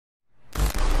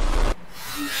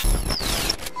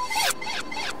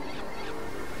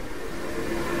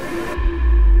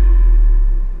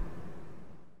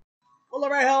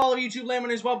YouTube land? My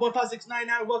name is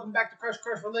WildBoy5699. Welcome back to Crush.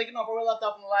 We're linking up where we left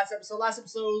off in the last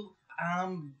episode.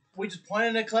 We just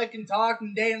planned to click and talk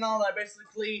and date and all that.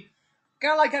 Basically,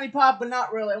 kind of like Honey Pop, but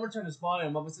not really. I'm gonna turn this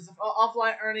volume up. It says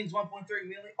offline earnings 1.3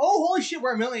 million. Oh, holy shit,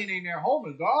 we're a millionaire! Oh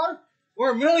my god,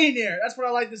 we're a millionaire. That's what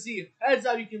I like to see. Heads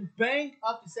up, you can bank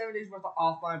up to 7 days worth of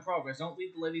offline progress. Don't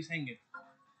leave the ladies hanging.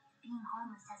 Being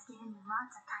homeless has given me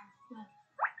lots of time to think,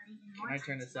 but even more Can I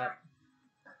turn this up?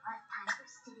 The lifetime for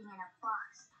sitting in a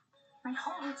box. My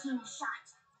whole routine is shot.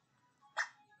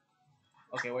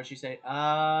 Okay, what'd she say?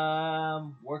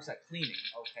 Works at cleaning.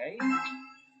 Okay.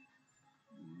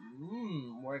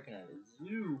 Working at a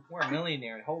zoo. We're a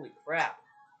millionaire. Holy crap.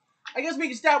 I guess we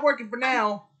can stop working for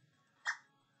now.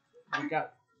 We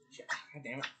got... God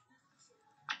damn it.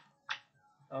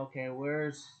 Okay,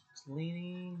 where's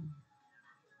cleaning?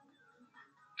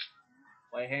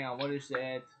 Wait, hang on. What is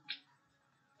that?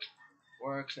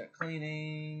 Works at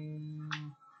cleaning.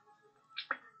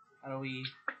 How do we...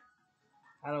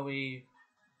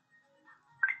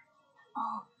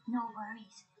 Oh, no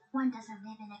worries. One doesn't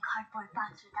live in a cardboard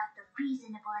box without the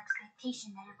reasonable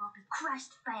expectation that it will be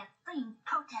crushed by a fleeing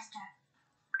protester.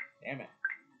 Damn it.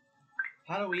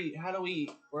 How do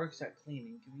we works at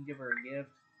cleaning? Can we give her a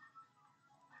gift?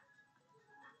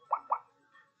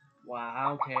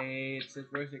 Wow, okay, it says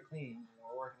works at cleaning.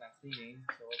 We're working at cleaning.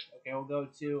 So okay, we'll go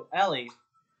to Ellie.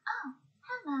 Oh,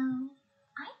 hello.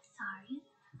 I'm sorry.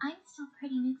 I'm still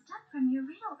pretty mixed up from your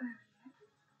riddle earlier.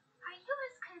 Are you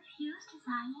as confused as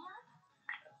I am?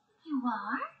 You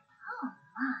are? Oh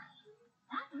my.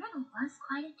 That riddle was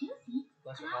quite a doozy.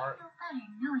 Bless her But I heart. feel better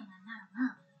knowing I'm not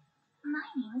alone. My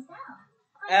name is Elle.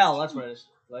 Elle, that's what it is.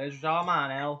 Pleasure's all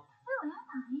mine, Elle. Who am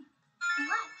I?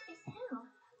 What is who?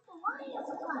 Why is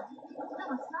what?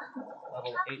 Who is wrong?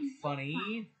 Level How 8 can you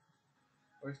funny.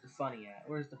 Where's the funny at?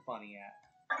 Where's the funny at?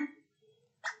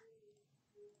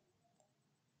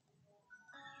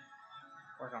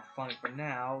 Work on funny for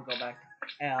now. We'll go back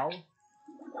to L.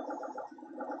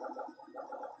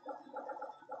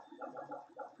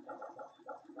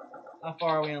 How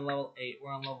far are we on level 8?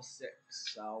 We're on level 6,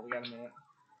 so we got a minute.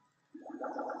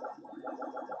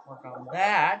 Work on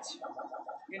that.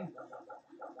 And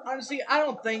honestly, I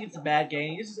don't think it's a bad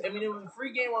game. It was a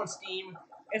free game on Steam.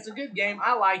 It's a good game.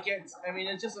 I like it. I mean,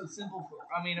 it's just a simple.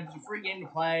 It was a free game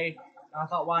to play. And I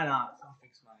thought, why not? So I'll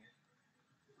fix my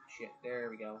shit. There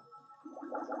we go.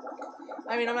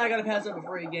 I mean, I'm not gonna pass up a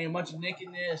free game. A bunch of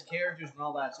nakedness, characters, and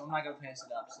all that. So I'm not gonna pass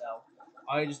it up. So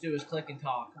all you just do is click and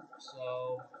talk.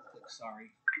 So click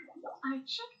sorry. Are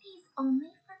chickpeas only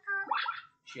for girls?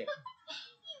 Shit.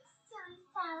 You silly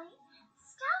Sally.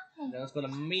 Stop it. Now let's go to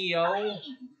Mio. Hey,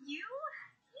 you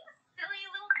silly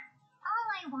little... All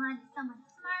I want is someone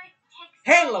smart, tech-savvy,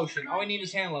 Hand lotion. All we need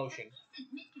is hand lotion.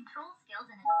 decent mid-control skills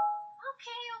and a...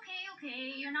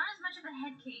 Okay. You're not as much of a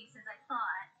head case as I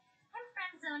thought. I'm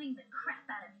friend-zoning the crap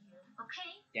out of you,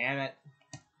 okay? Damn it.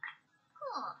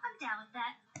 Cool, I'm down with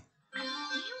that. Do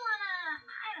you wanna,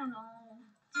 I don't know,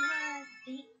 do a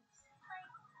date? Like,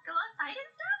 go outside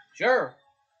and stuff? Sure.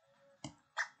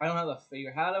 I don't have a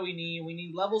figure. How do we need? We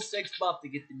need level 6 buff to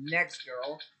get the next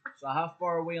girl. So how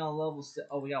far are we on level 6?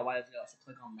 Oh, we got a white to go. So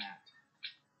click on that.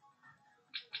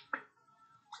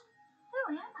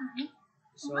 Who am I?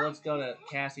 So let's go to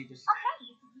Cassie. Just Oh,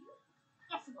 hey, it's you.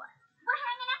 Guess what? We're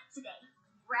hanging out today.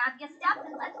 Grab your stuff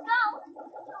and let's go.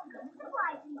 You're gonna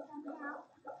surprise me somehow.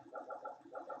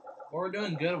 well, we're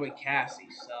doing good with Cassie.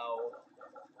 So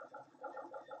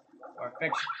or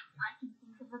fiction. I can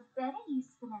think of a better use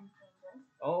for them fingers.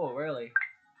 Oh, really?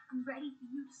 I'm ready for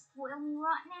you to spoil me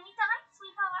rotten anytime,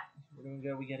 sweetheart. We're doing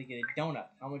good. We gotta get a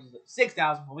donut. How much is it?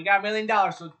 $6,000. Well, we got $1 million.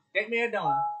 So get me a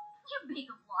donut. You're big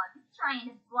of love, trying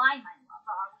to fly my love,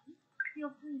 are we?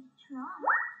 Feel free to try.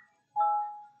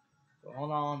 So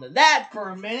hold on to that for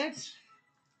a minute.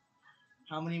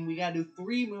 How many? We gotta do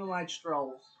 3 moonlight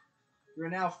strolls. You're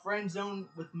now friend zone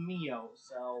with Mio,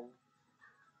 so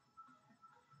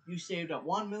you saved up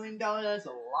 $1 million. That's a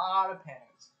lot of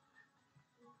pennies.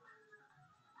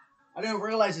 I didn't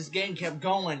realize this game kept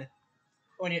going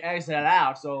when you exit it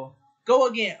out. So go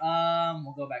again.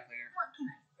 We'll go back later. What can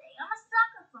I say? I'm a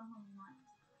sucker for moonlight.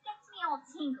 Gets me all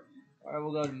tingly. All right,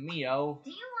 we'll go to Mio. Do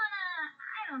you wanna,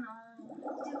 I don't know,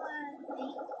 do a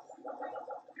date? Like,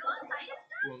 go outside and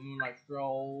stuff? Do a moonlight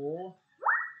stroll.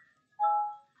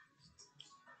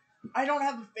 I don't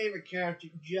have a favorite character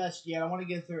just yet. I want to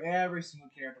get through every single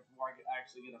character before I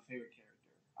actually get a favorite character.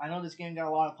 I know this game got a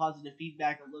lot of positive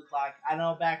feedback. It looked like, I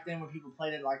know back then when people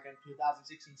played it like in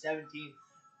 2016-17,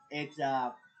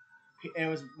 it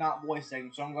was not voice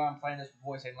acting. So I'm glad I'm playing this with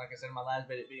voice acting. Like I said in my last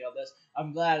video of this,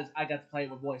 I'm glad I got to play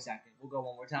it with voice acting. We'll go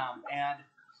one more time. And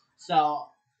so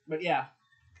But yeah.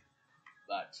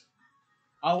 But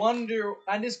I wonder.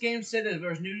 And this game said that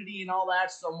there's nudity and all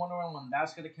that, so I'm wondering when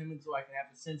that's gonna come in, so I can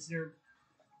have to censor.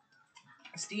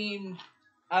 Steam.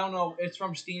 I don't know. It's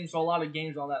from Steam, so a lot of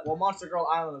games on that. Well, Monster Girl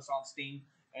Island is on Steam,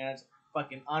 and it's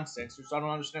fucking uncensored, so I don't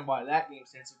understand why that game's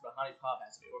censored, but Honey Pop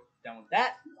has to be done with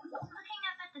that. Looking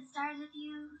up at the stars with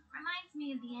you reminds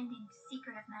me of the ending to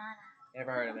Secret of Mana.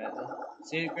 Never heard of it.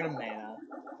 Secret of Mana.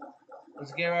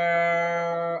 Let's give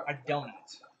her a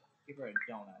donut. Give her a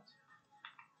donut.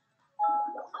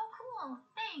 Oh, cool.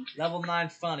 Thanks. Level 9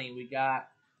 funny. We got.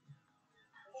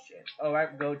 Shit.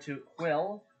 Alright, go to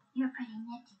Quill. You're pretty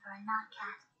nifty for a not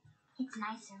cat. It's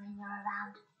nicer when you're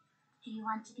around. Do you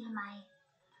want to be my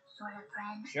sort of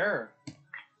friend? Sure.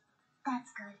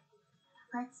 That's good.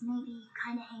 Let's maybe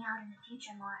kind of hang out in the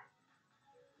future more.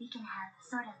 We can have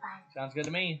sort of fun. Sounds good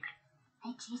to me.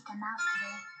 I chased a mouse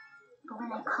today, but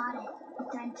when I caught it, it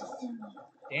threatened to sue me.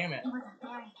 Damn it. It was a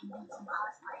very convincing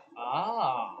cosplay.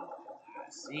 Ah, I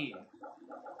see.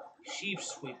 Sheep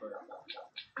Sweeper.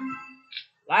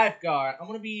 Lifeguard. I'm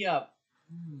gonna be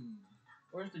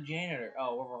where's the janitor?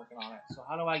 Oh, we're working on it. So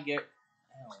how do I get Who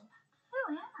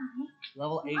am I?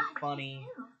 level 8 What? funny?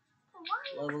 Who?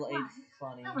 Why Level 8 fun?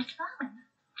 funny. It was fun.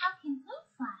 How can he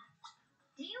fly?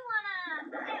 Do you wanna,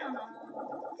 I don't know,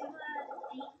 do a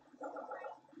date?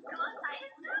 Go outside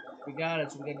and stuff? We got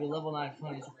it. So we gotta do level 9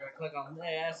 funny. So we're gonna click on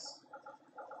this.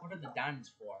 What are the diamonds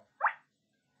for?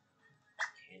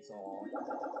 Cancel.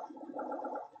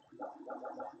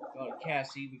 Go to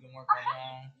Cassie. We can work on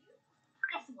that.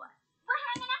 Guess what? We're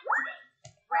hanging out today.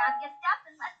 Grab your stuff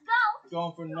and let's go.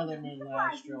 Going for another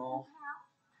midnight stroll.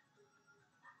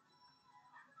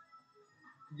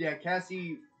 Yeah,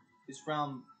 Cassie is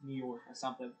from New York or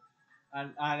something.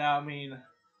 And I mean,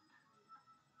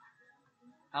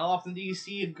 How often do you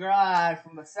see a guy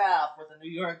from the South with a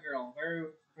New York girl? Very,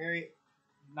 very,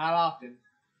 not often.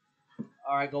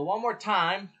 Alright, go one more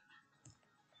time.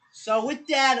 So with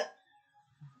that,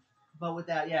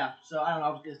 yeah. So I don't know, I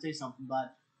was gonna say something,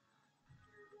 but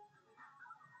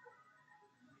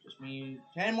just me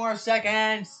 10 more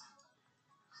seconds.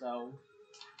 So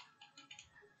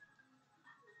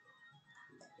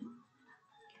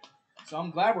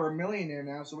I'm glad we're a millionaire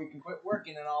now, so we can quit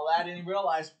working and all that. I didn't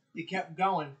realize it kept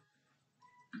going.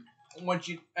 Once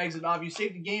you exit off, you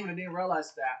saved the game, and I didn't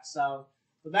realize that. So,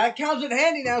 but that comes in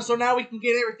handy now. So now we can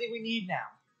get everything we need now.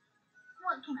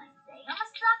 What can I say? I'm a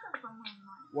sucker for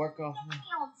win-win. Work off. Gets me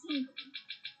all tingly.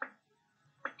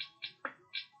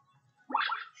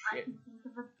 I Shit. can think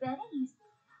of a better use.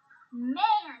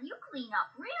 Man, you clean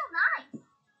up real nice.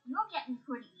 You're getting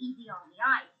pretty easy on the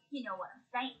eyes. You know what I'm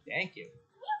saying. Thank you.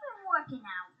 You've been working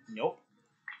out. Nope.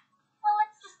 Well,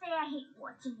 let's just say I hate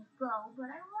watching you go, but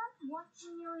I love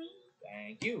watching you eat.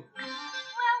 Thank you.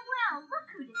 Well, look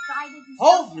who decided to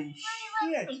Holy pretty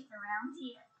shit. safe around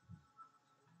here.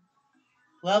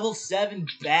 Level 7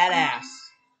 badass.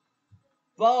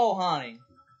 Bow hunting.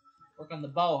 Work on the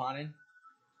bow hunting.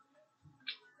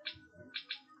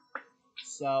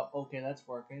 So, okay, that's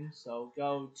working. So,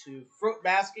 go to Fruit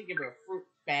Basket. Give her a Fruit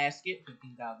Basket.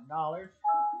 $15,000. Oh my god!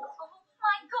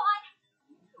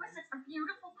 You are such a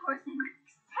beautiful person.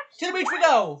 To the beach we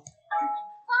go! Love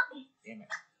it. Damn it.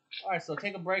 Alright, so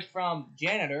take a break from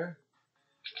Janitor.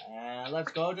 And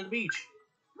let's go to the beach.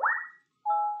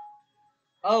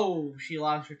 Oh, she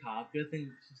lost her top. Good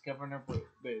thing she's covering her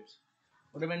boobs.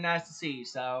 Would have been nice to see,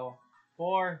 so...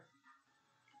 I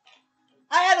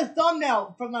had a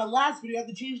thumbnail from my last video. I had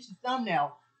to change the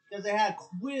thumbnail. Because I had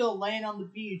Quill laying on the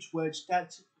beach, which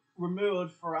that's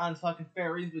removed for unfucking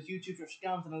fair reasons. Because YouTube's are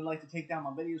scums and they like to take down my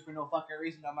videos for no fucking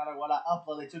reason. No matter what I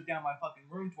upload, they took down my fucking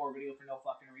room tour video for no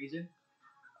fucking reason.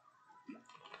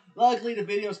 Luckily, the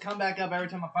videos come back up every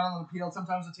time I file an appeal.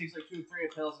 Sometimes it takes like 2 or 3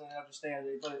 appeals and then I'll just stay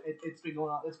there. But it's been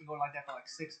going on. It's been going like that for like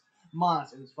 6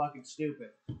 months, and it's fucking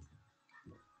stupid.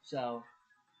 So,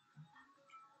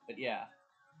 but yeah,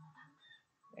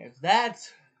 there's that.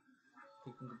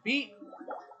 Taking the beat.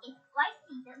 If I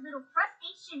see that little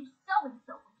crustacean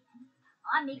so-and-so again,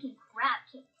 I'm making crab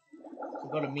cakes. So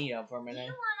go to Mia for a Do minute.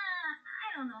 you wanna, I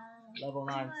don't know, Level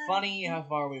 9 do a funny. How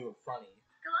far are we with funny?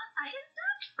 go outside and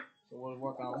stuff? So we'll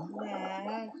work on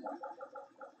that.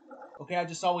 Okay, I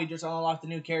just saw we just unlocked the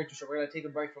new character, so we're gonna take a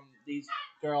break from these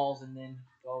girls and then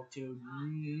go to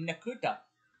Nakuta.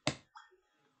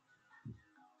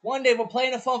 One day we're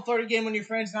playing a fun flirty game on your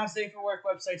friends not safe for work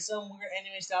website. Some weird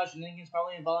anime style shenanigans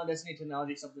probably involving Destiny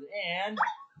technology something and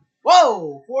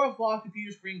whoa! 4 o'clock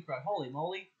computer screen crush. Holy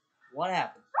moly. What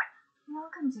happened?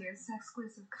 Welcome to your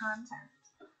exclusive content.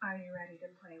 Are you ready to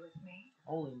play with me?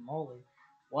 Holy moly.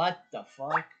 What the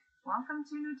fuck? Welcome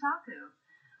to Nutaku.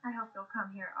 I hope you'll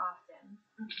come here often. again.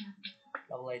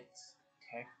 Level 8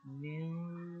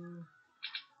 Techno.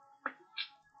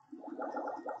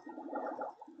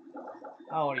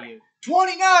 How old are you?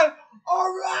 29!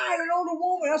 Alright, an older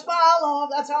woman. That's what I love.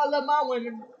 That's how I love my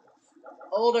women.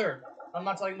 Older. I'm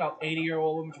not talking about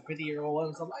 80-year-old women or 50-year-old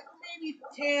women. So I'm like maybe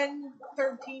 10,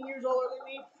 13 years older than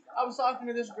me. I was talking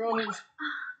to this girl who's...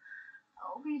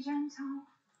 Oh, be gentle.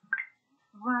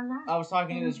 Voila. I was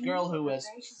talking to this girl who was,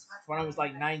 when I was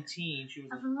like 19, she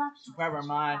was a subscriber of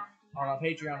mine on my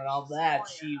Patreon and all that.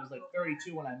 She was like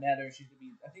 32 when I met her. She's gonna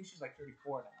be, I think she's like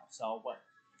 34 now. So, but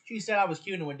she said I was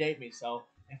cute and would date me. So,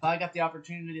 if I got the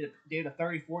opportunity to date a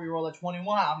 34-year-old at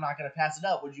 21, I'm not gonna pass it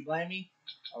up. Would you blame me?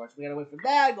 Alright, so we gotta wait for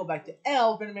that. Go back to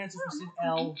L. Been a minute since we've seen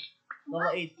L.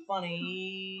 Level 8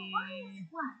 funny.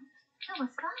 What? That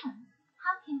was fun.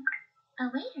 How can... A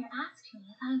waiter asked me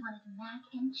if I wanted mac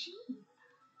and cheese.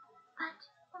 But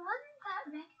wouldn't that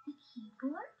wreck the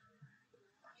keyboard?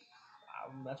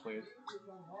 That's weird.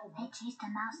 I chased a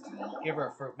mouse today. Give her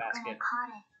a fruit When I basket. caught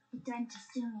it, it threatened to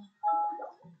sue me.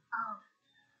 Oh,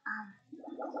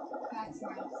 that's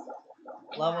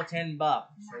nice. Level 10 buff.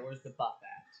 So where's the buff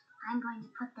at? I'm going to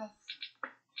put this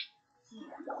here.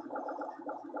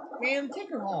 Man, take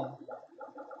her home.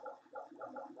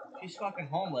 She's fucking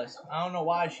homeless. I don't know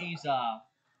why she's, Oh, I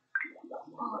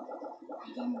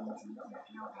didn't mean to make you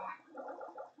feel bad.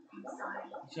 I'm sorry.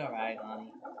 It's alright,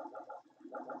 honey.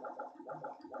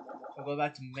 So go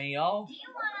back to Mayo. Do you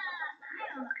wanna, I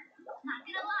don't know, not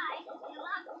gonna lie, I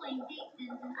love playing date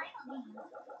sims and idle games.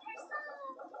 They're so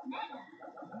meta.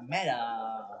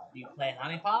 Meta. Do you play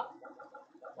Honey Pop?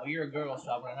 Well, you're a girl,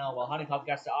 so I'm gonna know. Well, Honey Pop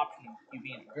got the option of you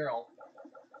being a girl.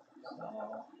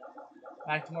 So,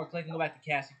 back to more clicking. Go back to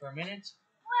Cassie for a minute.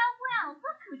 Well,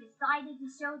 look who decided to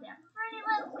show their pretty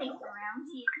little face around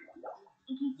here.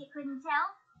 In case you couldn't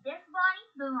tell, this body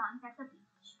belongs at the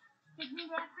beach. Take me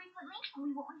there frequently, and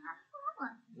we won't have a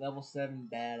problem. Level 7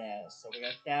 badass. So we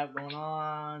got that going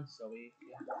on. So we...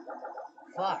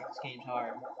 Fuck, this game's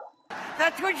hard.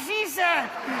 That's what she said!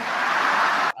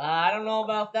 I don't know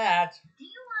about that. Do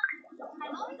you want...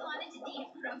 I've always wanted to date a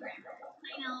programmer. I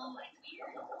know, it's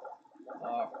weird.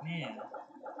 Oh, man.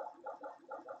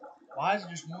 Why is it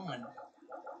just one? What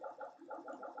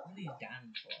are these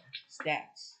diamonds for?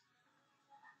 Stats.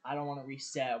 I don't want to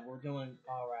reset. We're doing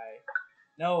alright.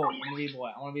 No, I'm gonna be a boy.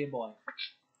 I want to be a boy.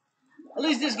 At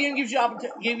least this game gives you the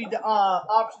option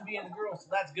to be in the girl, so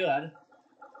that's good.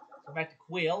 So back to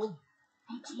Quill.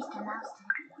 I chased a mouse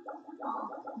today. Oh,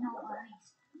 no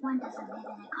worries. One doesn't live in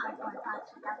a cardboard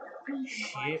box without the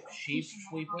freezing Sheep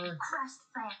sweeper. crushed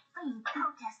by a fleeing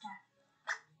protester.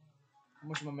 How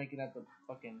much am I making at the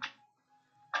fucking...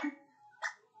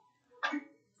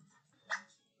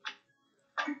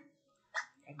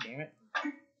 God damn it.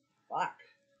 Fuck.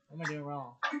 What am I doing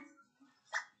wrong?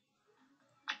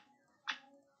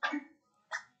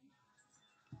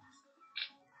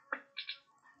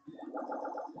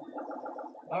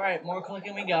 Alright, more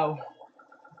clicking we go.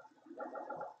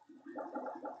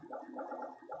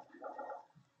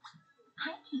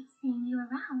 I keep seeing you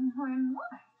around more and more.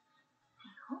 I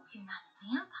hope you're not a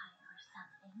vampire or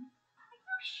something. Are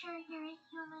you sure you're a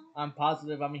human? I'm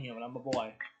positive I'm a human. I'm a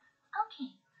boy.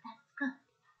 Okay, that's good.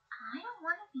 I don't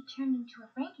want to be turned into a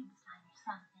Frankenstein or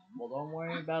something. Well, don't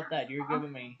worry about that. You're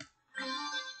giving me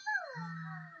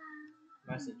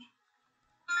message.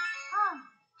 Oh,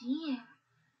 dear.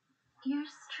 Your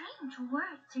strange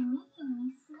words are making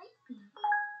me sleepy.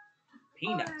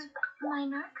 Peanut. Or my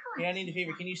narcolepsy. Hey, I need a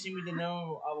favor. Can you send me the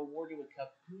no? I'll award you with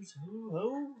cup.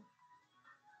 Who?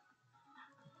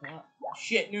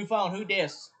 Shit, new phone. Who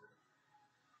dis?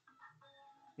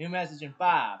 New message in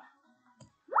 5.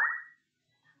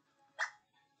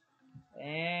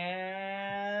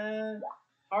 And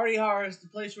Hardy Horrors, the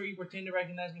place where you pretend to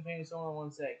recognize me paying someone in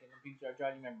 1 second. The picture I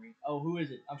jog your memory. Oh, who is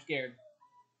it? I'm scared.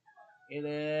 It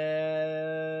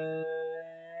is...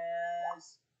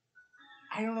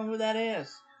 I don't know who that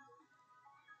is.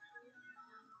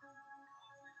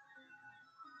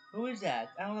 Who is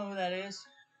that? I don't know who that is.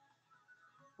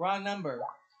 Wrong number.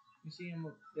 You see him?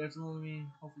 There's only me.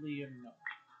 Hopefully you know.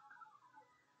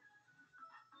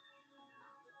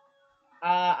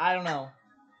 I don't know.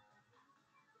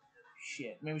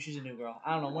 Shit. Maybe she's a new girl.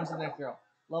 I don't know. When's the next girl?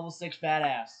 Level 6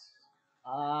 badass.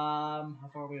 How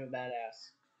far are we with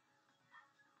badass?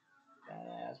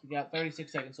 Badass. We got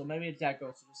 36 seconds, so maybe it's that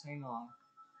girl, so just hang on.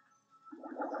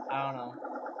 I don't know.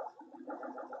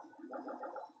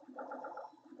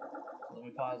 So let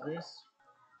me pause this.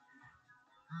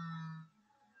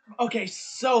 Okay,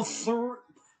 so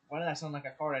why did that sound like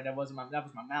I farted? That was my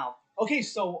mouth. Okay,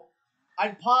 so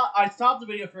I stopped the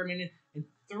video for a minute and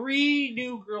 3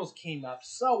 new girls came up.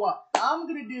 So what I'm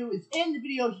gonna do is end the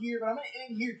video here, but I'm gonna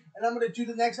end here, and I'm gonna do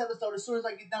the next episode as soon as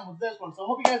I get done with this one. So I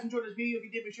hope you guys enjoyed this video. If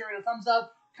you did, make sure to hit a thumbs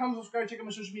up, comment, subscribe, check out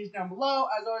my social medias down below.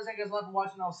 As always, thank you guys a lot for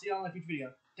watching. I'll see you all in the future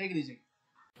video. Take it easy.